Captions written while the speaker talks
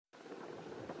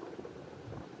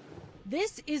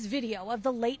This is video of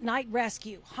the late night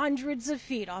rescue, hundreds of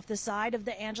feet off the side of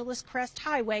the Angeles Crest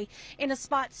Highway in a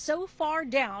spot so far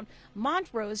down,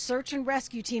 Montrose search and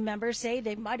rescue team members say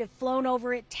they might have flown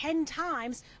over it 10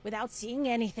 times without seeing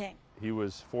anything. He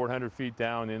was 400 feet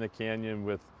down in a canyon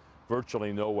with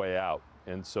virtually no way out.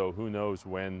 And so who knows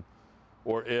when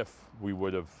or if we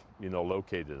would have,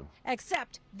 located him.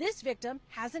 Except this victim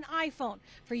has an iPhone.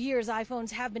 For years, iPhones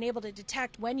have been able to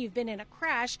detect when you've been in a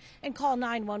crash and call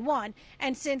 911.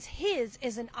 And since his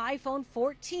is an iPhone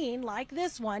 14 like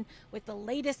this one, with the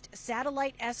latest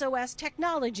satellite SOS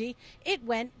technology, it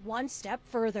went one step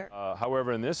further.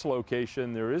 However, in this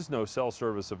location, there is no cell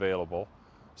service available.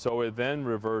 So it then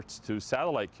reverts to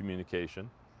satellite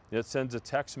communication. It sends a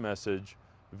text message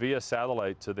via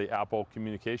satellite to the Apple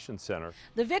Communications Center.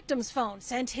 The victim's phone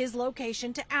sent his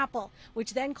location to Apple,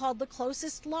 which then called the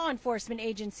closest law enforcement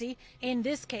agency, in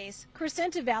this case,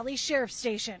 Crescenta Valley Sheriff's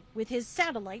Station, with his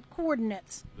satellite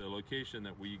coordinates. The location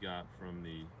that we got from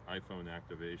the iPhone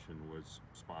activation was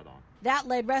spot on. That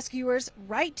led rescuers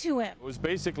right to him. It was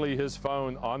basically his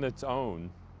phone on its own,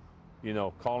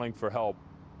 calling for help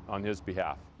on his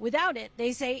behalf. Without it,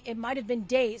 they say it might have been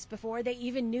days before they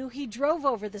even knew he drove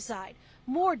over the side.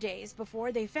 More days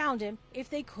before they found him, if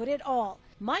they could at all.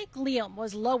 Mike Liam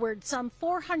was lowered some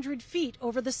 400 feet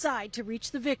over the side to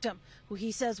reach the victim, who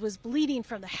he says was bleeding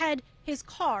from the head, his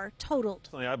car totaled.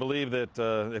 I believe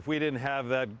that if we didn't have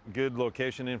that good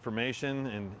location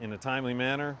information in a timely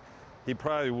manner, he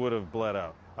probably would have bled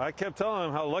out. I kept telling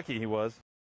him how lucky he was.